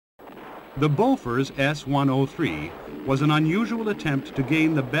The Bofors S-103 was an unusual attempt to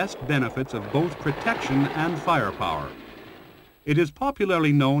gain the best benefits of both protection and firepower. It is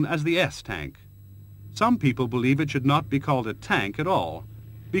popularly known as the S-tank. Some people believe it should not be called a tank at all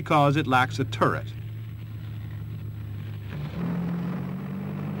because it lacks a turret.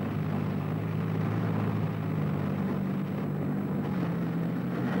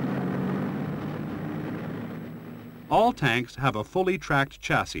 All tanks have a fully tracked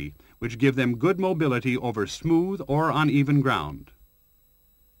chassis, which give them good mobility over smooth or uneven ground.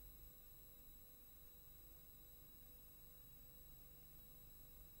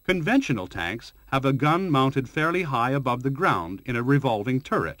 Conventional tanks have a gun mounted fairly high above the ground in a revolving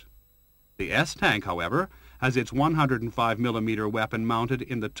turret. The S-tank, however, has its 105mm weapon mounted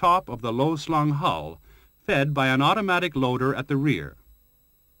in the top of the low-slung hull, fed by an automatic loader at the rear.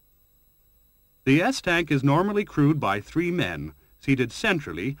 The S-tank is normally crewed by 3 men, seated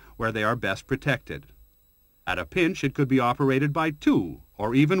centrally where they are best protected. At a pinch, it could be operated by 2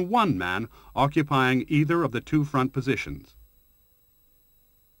 or even 1 man occupying either of the 2 front positions.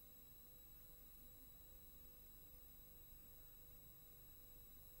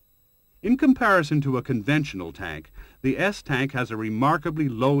 In comparison to a conventional tank, the S-tank has a remarkably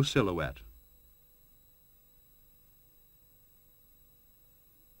low silhouette.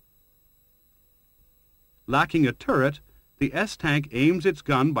 Lacking a turret, the S-tank aims its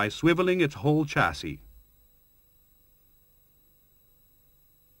gun by swiveling its whole chassis.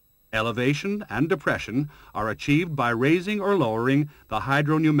 Elevation and depression are achieved by raising or lowering the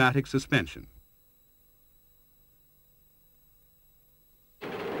hydropneumatic suspension.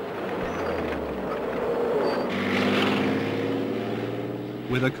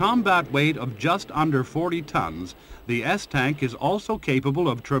 With a combat weight of just under 40 tons, the S-tank is also capable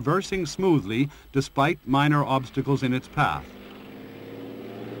of traversing smoothly despite minor obstacles in its path.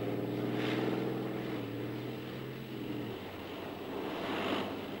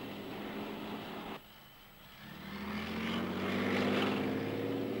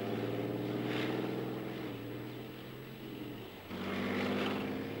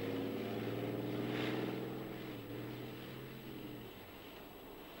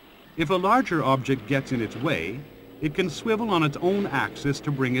 If a larger object gets in its way, it can swivel on its own axis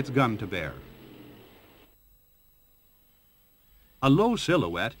to bring its gun to bear. A low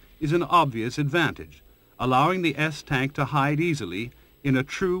silhouette is an obvious advantage, allowing the S-tank to hide easily in a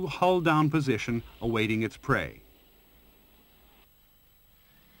true hull-down position awaiting its prey.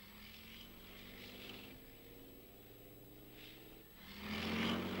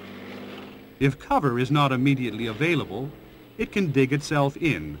 If cover is not immediately available, it can dig itself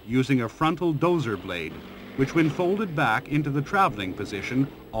in using a frontal dozer blade, which when folded back into the traveling position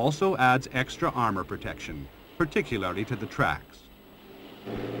also adds extra armor protection, particularly to the tracks.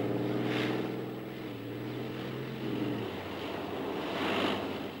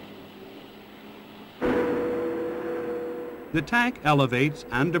 The tank elevates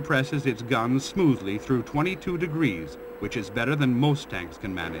and depresses its guns smoothly through 22 degrees, which is better than most tanks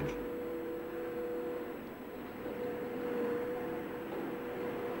can manage.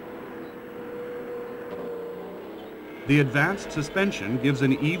 The advanced suspension gives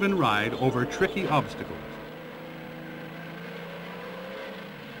an even ride over tricky obstacles.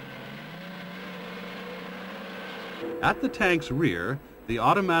 At the tank's rear, the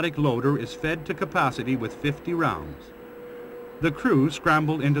automatic loader is fed to capacity with 50 rounds. The crew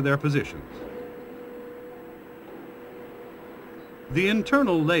scramble into their positions. The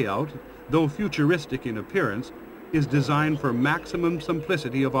internal layout, though futuristic in appearance, is designed for maximum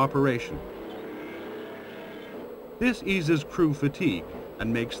simplicity of operation. This eases crew fatigue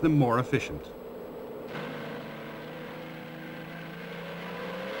and makes them more efficient.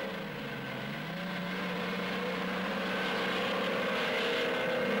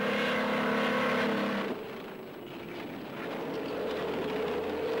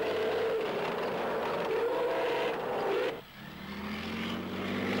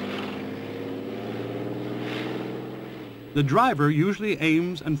 The driver usually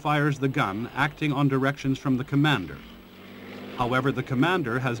aims and fires the gun, acting on directions from the commander. However, the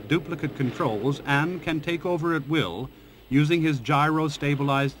commander has duplicate controls and can take over at will using his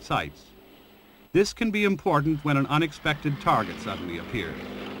gyro-stabilized sights. This can be important when an unexpected target suddenly appears.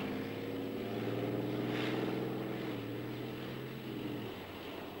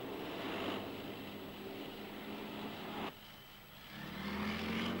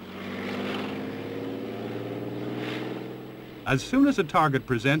 As soon as a target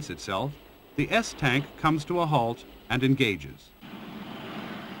presents itself, the S-tank comes to a halt and engages.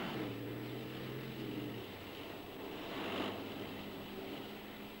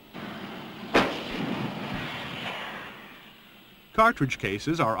 cartridge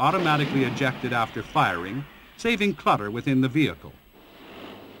cases are automatically ejected after firing, saving clutter within the vehicle.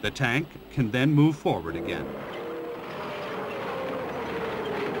 The tank can then move forward again.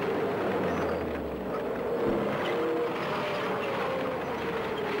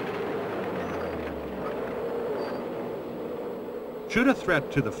 Should a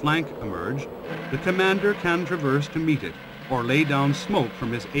threat to the flank emerge, the commander can traverse to meet it, or lay down smoke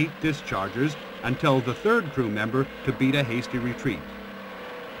from his 8 dischargers and tell the 3rd crew member to beat a hasty retreat.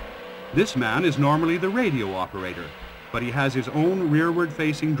 This man is normally the radio operator, but he has his own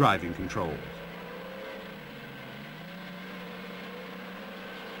rearward-facing driving controls.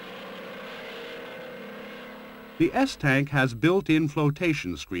 The S-tank has built-in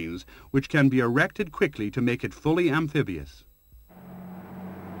flotation screens, which can be erected quickly to make it fully amphibious.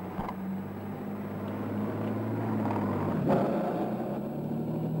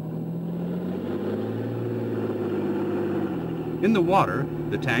 In the water,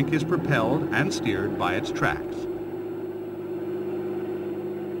 the tank is propelled and steered by its tracks.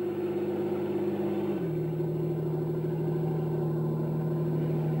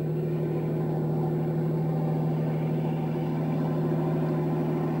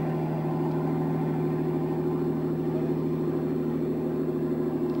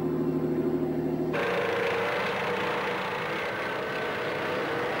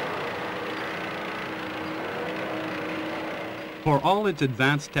 For all its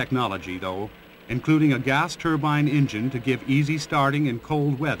advanced technology, though, including a gas turbine engine to give easy starting in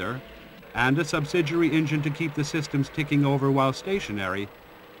cold weather, and a subsidiary engine to keep the systems ticking over while stationary,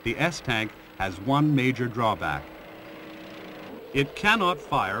 the S-tank has one major drawback. It cannot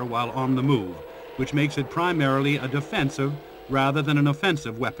fire while on the move, which makes it primarily a defensive rather than an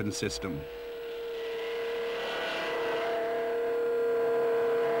offensive weapon system.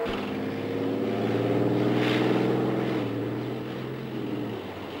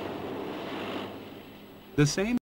 The same